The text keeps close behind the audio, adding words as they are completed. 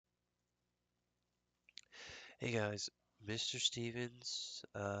Hey guys, Mr. Stevens,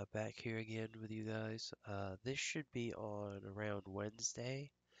 back here again with you guys. This should be on around Wednesday,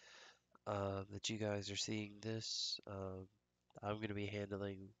 that you guys are seeing this. I'm going to be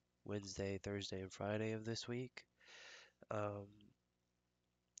handling Wednesday, Thursday, and Friday of this week. Um,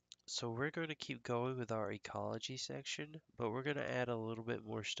 so we're going to keep going with our ecology section, but we're going to add a little bit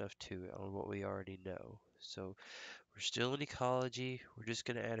more stuff to it on what we already know. So we're still in ecology. We're just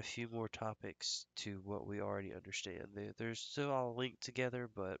going to add a few more topics to what we already understand. They're still all linked together,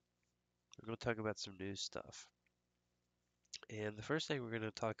 but we're going to talk about some new stuff. And the first thing we're going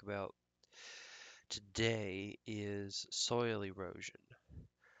to talk about today is soil erosion.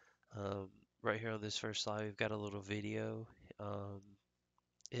 Um, right here on this first slide, we've got a little video. Um,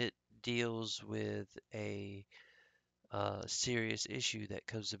 it deals with a serious issue that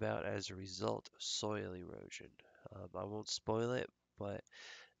comes about as a result of soil erosion. I won't spoil it, but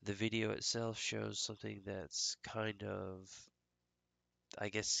the video itself shows something that's kind of, I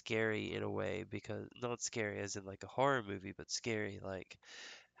guess, scary in a way, because not scary as in like a horror movie, but scary like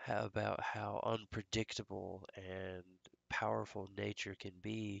how about how unpredictable and powerful nature can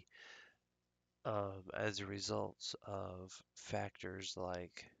be, as a result of factors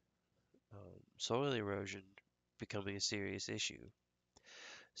like soil erosion becoming a serious issue.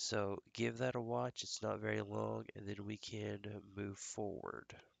 So give that a watch. It's not very long, and then we can move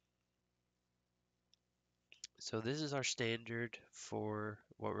forward. So this is our standard for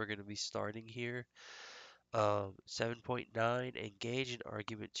what we're going to be starting here. 7.9, engage in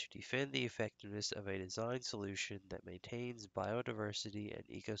argument to defend the effectiveness of a design solution that maintains biodiversity and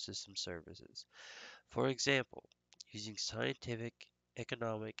ecosystem services. For example, using scientific,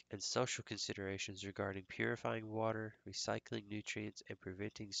 economic, and social considerations regarding purifying water, recycling nutrients, and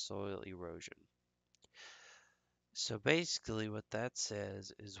preventing soil erosion. So basically, what that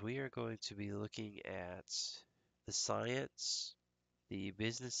says is we are going to be looking at the science, the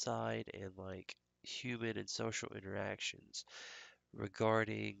business side, and like human and social interactions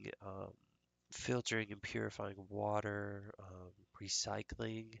regarding filtering and purifying water,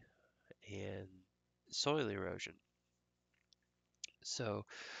 recycling, and soil erosion. So,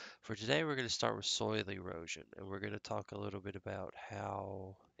 for today, we're going to start with soil erosion, and we're going to talk a little bit about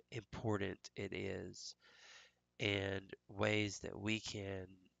how important it is and ways that we can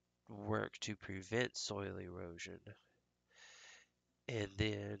work to prevent soil erosion. And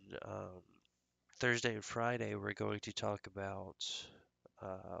then Thursday and Friday, we're going to talk about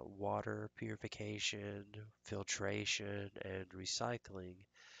water purification, filtration, and recycling.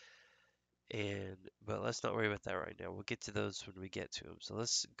 But let's not worry about that right now. We'll get to those when we get to them. So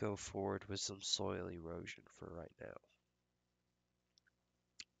let's go forward with some soil erosion for right now.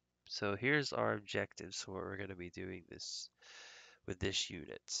 So here's our objectives for what we're going to be doing this with this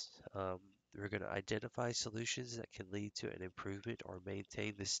unit. Um, we're going to identify solutions that can lead to an improvement or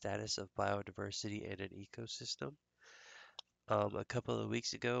maintain the status of biodiversity in an ecosystem. A couple of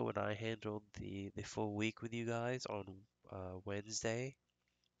weeks ago, when I handled the full week with you guys on Wednesday,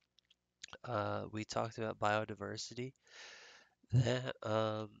 we talked about biodiversity. That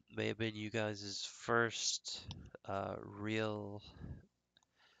may have been you guys' first real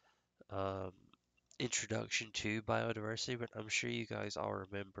um, introduction to biodiversity, but I'm sure you guys all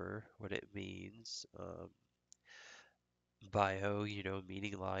remember what it means. Bio,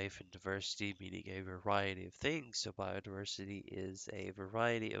 meaning life, and diversity, meaning a variety of things. So biodiversity is a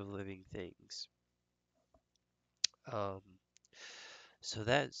variety of living things. Um, so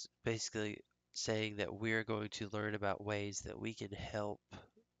that's basically saying that we're going to learn about ways that we can help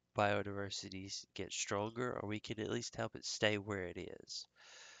biodiversity get stronger, or we can at least help it stay where it is.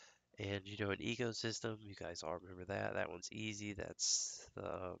 And an ecosystem, you guys all remember that. That one's easy. That's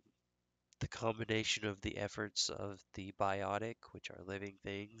the combination of the efforts of the biotic, which are living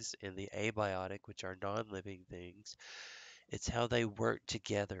things, and the abiotic, which are non-living things. It's how they work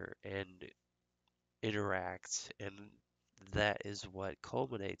together and interact, and that is what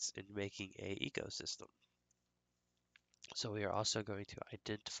culminates in making a ecosystem. So we are also going to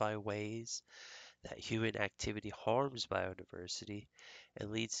identify ways that human activity harms biodiversity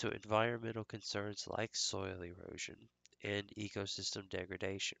and leads to environmental concerns like soil erosion and ecosystem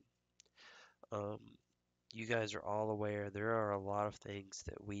degradation. Um, you guys are all aware there are a lot of things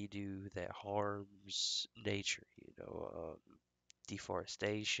that we do that harms nature,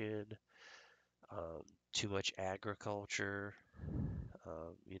 deforestation, um, too much agriculture,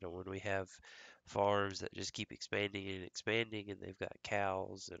 when we have farms that just keep expanding and expanding and they've got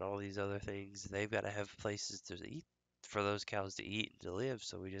cows and all these other things, they've got to have places to eat for those cows to eat and to live.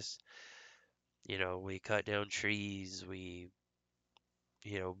 So we just, we cut down trees, we,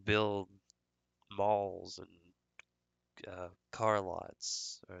 build malls and car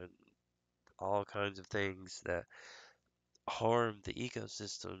lots, and all kinds of things that harm the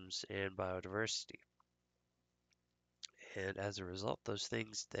ecosystems and biodiversity. And as a result, those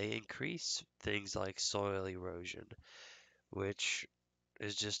things they increase things like soil erosion, which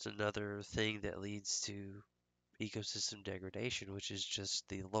is just another thing that leads to ecosystem degradation, which is just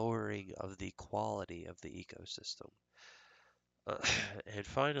the lowering of the quality of the ecosystem. Uh, and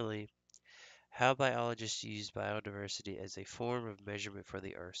finally, how biologists use biodiversity as a form of measurement for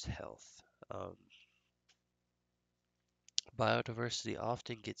the Earth's health. Um, Biodiversity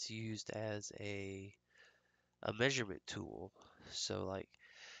often gets used as a measurement tool. So, like,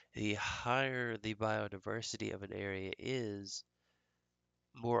 the higher the biodiversity of an area is,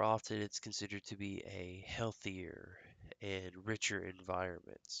 more often it's considered to be a healthier and richer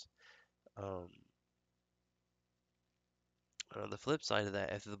environment. Um, on the flip side of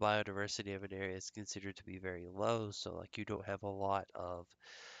that, if the biodiversity of an area is considered to be very low, so like you don't have a lot of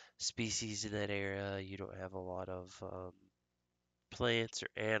species in that area, you don't have a lot of plants or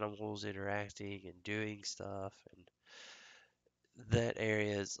animals interacting and doing stuff, and that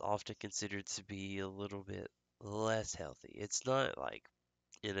area is often considered to be a little bit less healthy. It's not like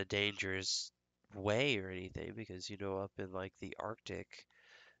in a dangerous way or anything because up in like the Arctic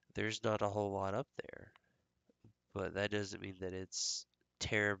there's not a whole lot up there, but that doesn't mean that it's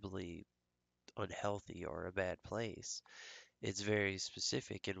terribly unhealthy or a bad place. It's very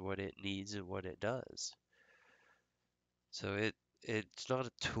specific in what it needs and what it does. So it's not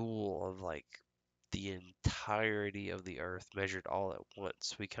a tool of like the entirety of the earth measured all at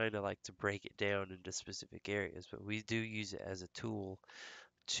once. We kind of like to break it down into specific areas, but we do use it as a tool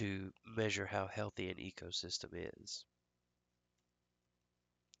to measure how healthy an ecosystem is.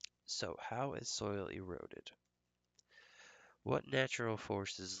 So, how is soil eroded? What natural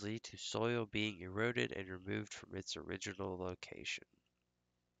forces lead to soil being eroded and removed from its original location?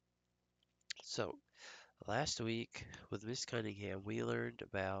 So, last week with Miss Cunningham, we learned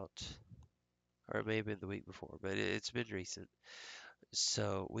about, or it may have been the week before, but it's been recent.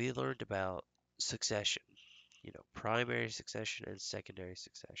 So, we learned about succession, primary succession and secondary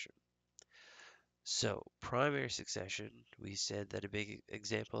succession. So, primary succession, we said that a big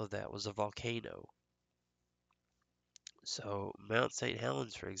example of that was a volcano. So, Mount St.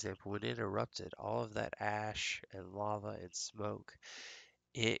 Helens, for example, when it erupted, all of that ash and lava and smoke,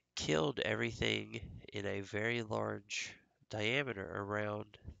 it killed everything in a very large diameter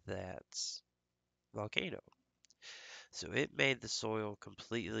around that volcano. So, it made the soil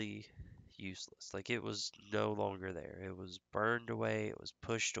completely useless. Like, it was no longer there. It was burned away, it was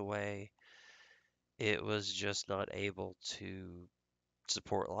pushed away, it was just not able to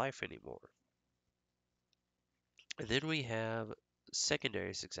support life anymore. And then we have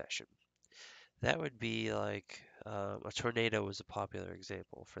secondary succession. That would be like a tornado was a popular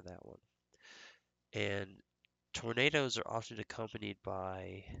example for that one. And tornadoes are often accompanied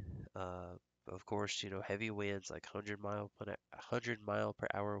by, uh, of course, heavy winds like 100 mile per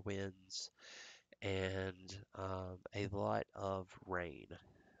hour winds and a lot of rain.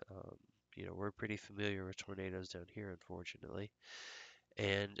 Um, we're pretty familiar with tornadoes down here, unfortunately.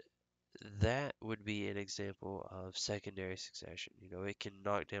 And that would be an example of secondary succession. It can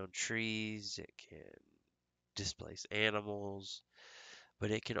knock down trees, it can displace animals,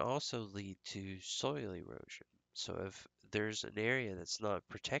 but it can also lead to soil erosion. So if there's an area that's not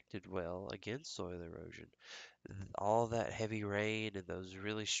protected well against soil erosion, all that heavy rain and those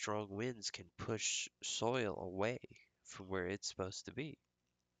really strong winds can push soil away from where it's supposed to be.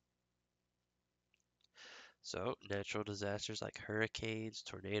 So natural disasters like hurricanes,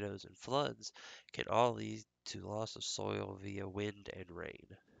 tornadoes, and floods can all lead to loss of soil via wind and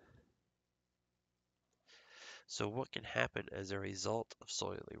rain. So what can happen as a result of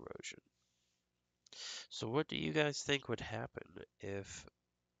soil erosion? So what do you guys think would happen if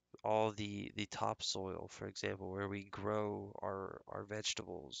all the topsoil, for example, where we grow our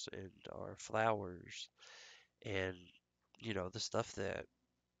vegetables and our flowers and the stuff that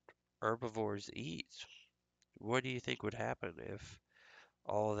herbivores eat, what do you think would happen if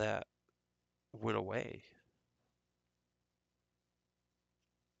all that went away?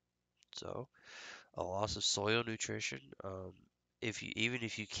 So, a loss of soil nutrition. If you even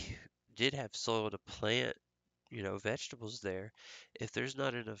if you did have soil to plant, vegetables there, if there's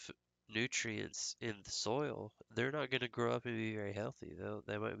not enough nutrients in the soil, they're not going to grow up and be very healthy.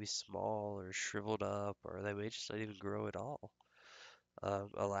 They might be small or shriveled up, or they may just not even grow at all.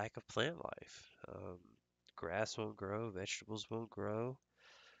 A lack of plant life. Grass won't grow, vegetables won't grow,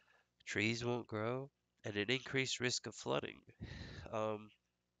 trees won't grow, and an increased risk of flooding. Um,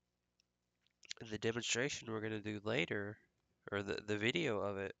 In the demonstration we're going to do later, or the video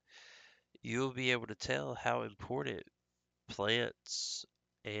of it, you'll be able to tell how important plants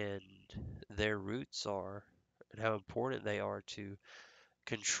and their roots are, and how important they are to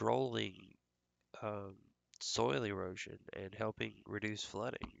controlling um, soil erosion and helping reduce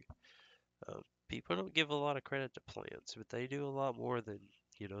flooding. People don't give a lot of credit to plants, but they do a lot more than,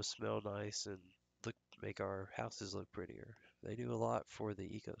 smell nice and look make our houses look prettier. They do a lot for the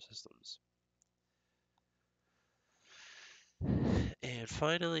ecosystems. And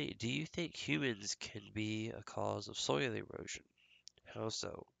finally, do you think humans can be a cause of soil erosion? How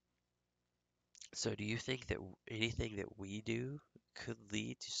so? So do you think that anything that we do could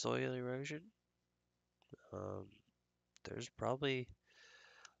lead to soil erosion? Um, there's probably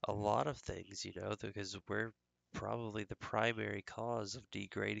a lot of things, because we're probably the primary cause of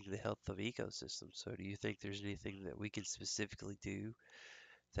degrading the health of ecosystems. So do you think there's anything that we can specifically do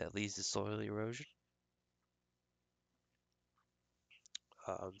that leads to soil erosion?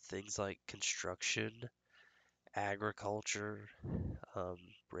 Things like construction, agriculture, um,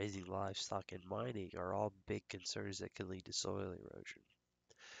 raising livestock, and mining are all big concerns that can lead to soil erosion.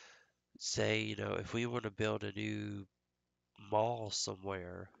 Say, if we want to build a new mall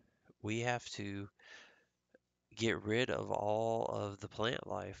somewhere, we have to get rid of all of the plant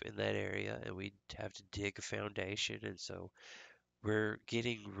life in that area and we'd have to dig a foundation. And so we're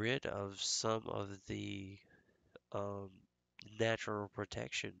getting rid of some of the um, natural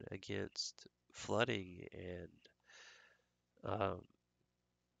protection against flooding and um,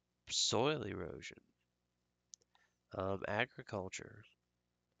 soil erosion. Agriculture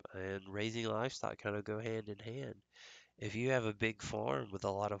and raising livestock kind of go hand in hand. If you have a big farm with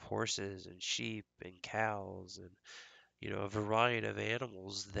a lot of horses and sheep and cows and a variety of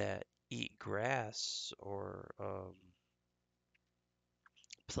animals that eat grass or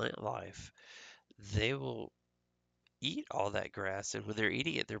plant life, they will eat all that grass, and when they're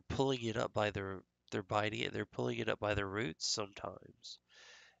eating it, they're pulling it up by they're biting it, they're pulling it up by the roots sometimes,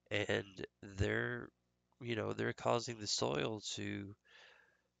 and they're causing the soil to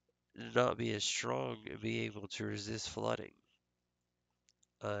not be as strong and be able to resist flooding.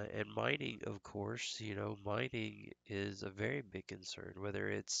 And mining, of course, mining is a very big concern, whether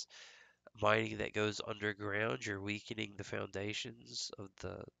it's mining that goes underground, you're weakening the foundations of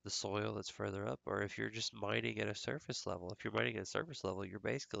the soil that's further up, or if you're just mining at a surface level. If you're mining at a surface level, you're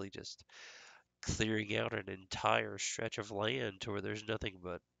basically just clearing out an entire stretch of land to where there's nothing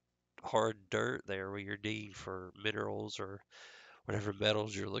but hard dirt there where you're digging for minerals or whatever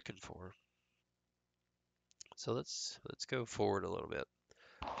metals you're looking for. So let's go forward a little bit.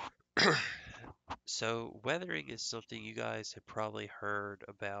 So weathering is something you guys have probably heard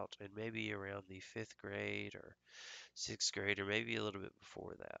about and maybe around the fifth grade or sixth grade, or maybe a little bit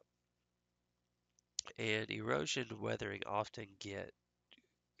before that. And erosion and weathering often get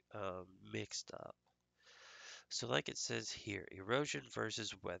mixed up. So, like it says here, erosion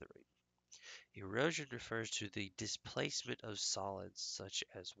versus weathering. Erosion refers to the displacement of solids such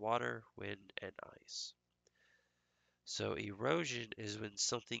as water, wind, and ice. So, erosion is when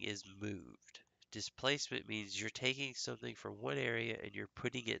something is moved. Displacement means you're taking something from one area and you're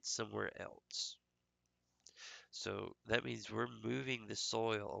putting it somewhere else. So that means we're moving the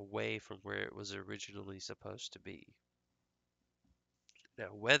soil away from where it was originally supposed to be.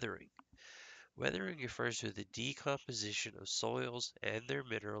 Now, weathering. Weathering refers to the decomposition of soils and their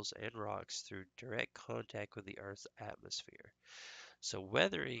minerals and rocks through direct contact with the Earth's atmosphere. So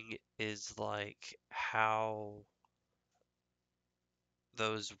weathering is like how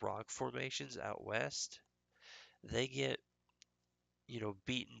those rock formations out west, they get,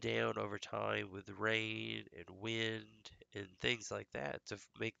 beaten down over time with rain and wind and things like that to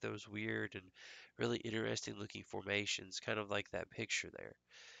make those weird and really interesting looking formations, kind of like that picture there.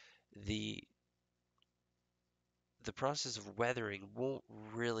 The the process of weathering won't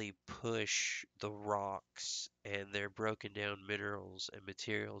really push the rocks and their broken down minerals and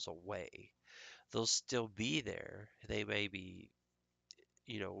materials away. They'll still be there. They may be,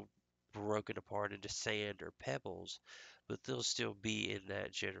 you know, broken apart into sand or pebbles, but they'll still be in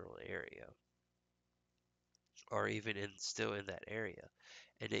that general area, or even still in that area.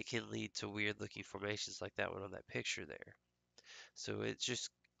 And it can lead to weird looking formations like that one on that picture there. So it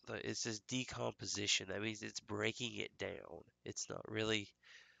says decomposition. That means it's breaking it down. It's not really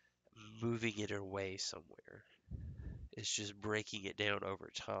moving it away somewhere. It's just breaking it down over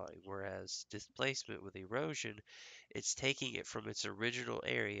time. Whereas displacement with erosion, it's taking it from its original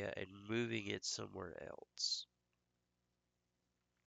area and moving it somewhere else.